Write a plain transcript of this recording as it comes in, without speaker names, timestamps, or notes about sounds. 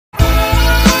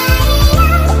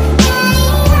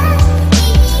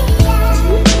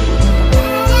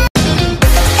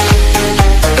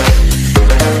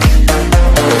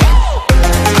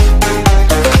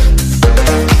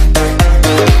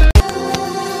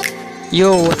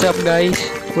Yo, what's up guys?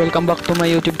 Welcome back to my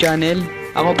YouTube channel.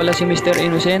 Ako pala si Mr.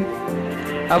 Innocent.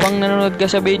 Habang nanonood ka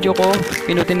sa video ko,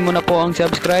 pinutin mo na po ang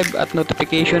subscribe at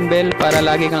notification bell para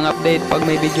lagi kang update pag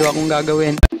may video akong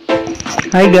gagawin.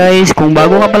 Hi guys, kung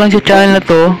bago ka pa lang sa channel na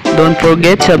to, don't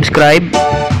forget subscribe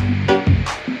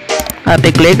at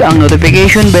i-click ang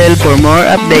notification bell for more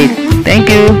update. Thank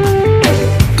you!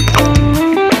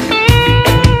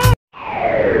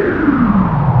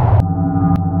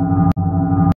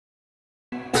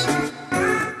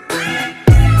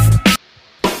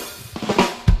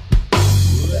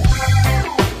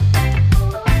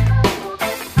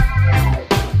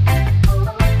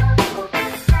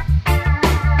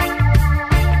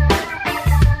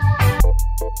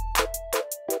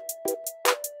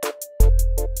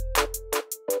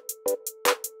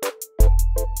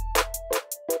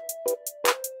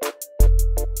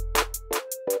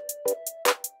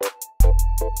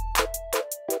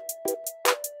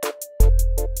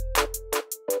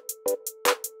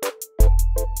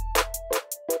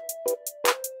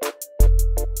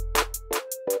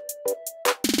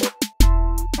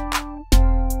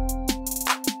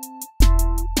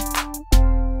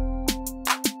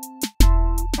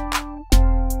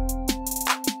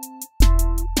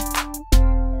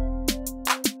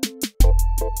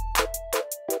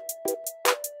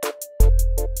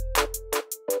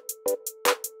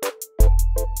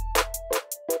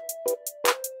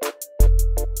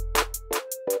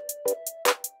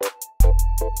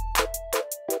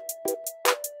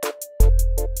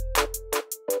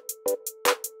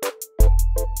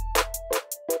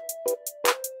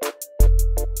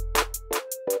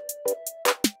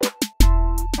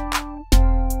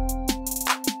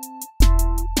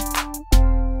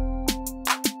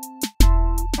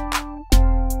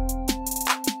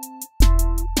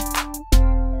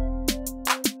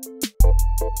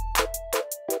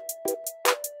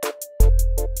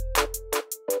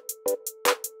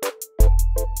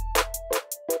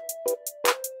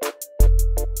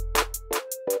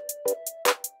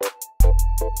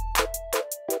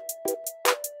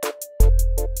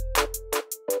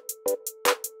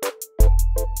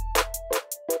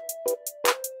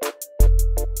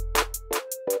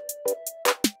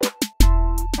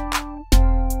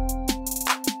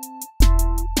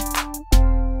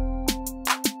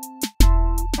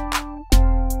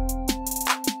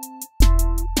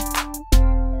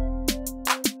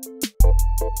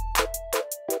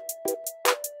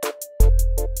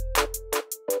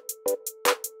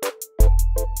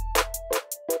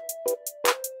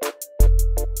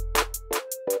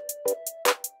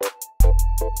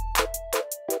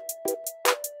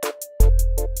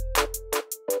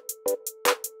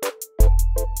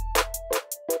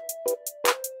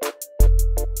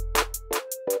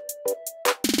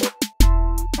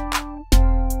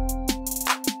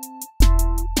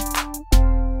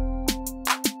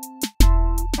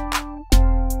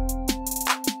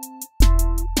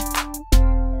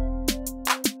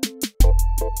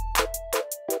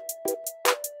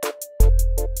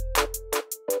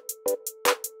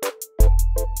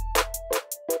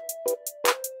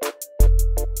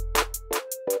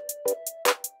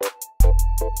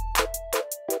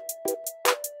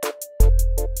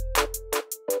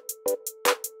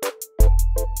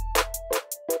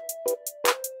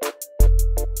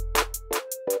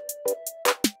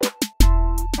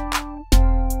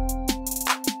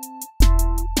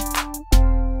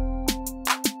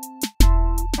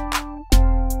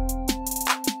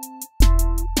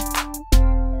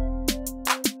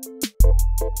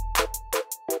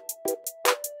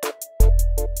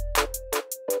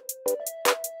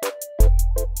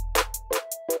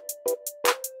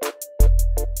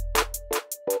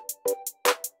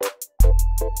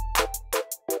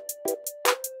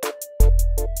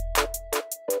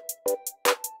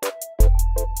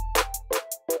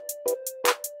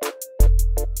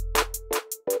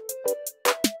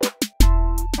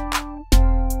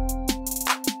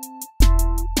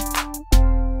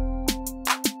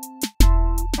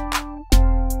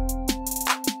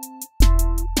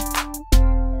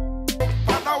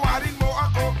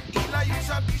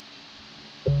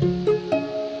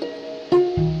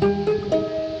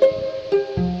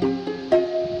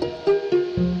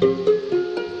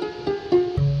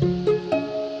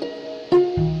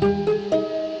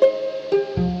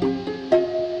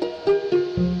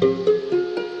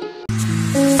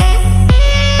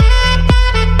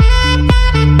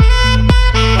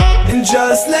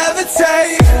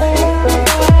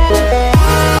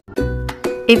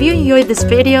 If you enjoyed this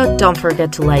video, don't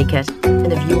forget to like it.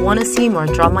 And if you want to see more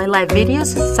Draw My Life videos,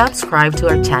 subscribe to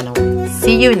our channel.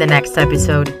 See you in the next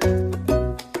episode.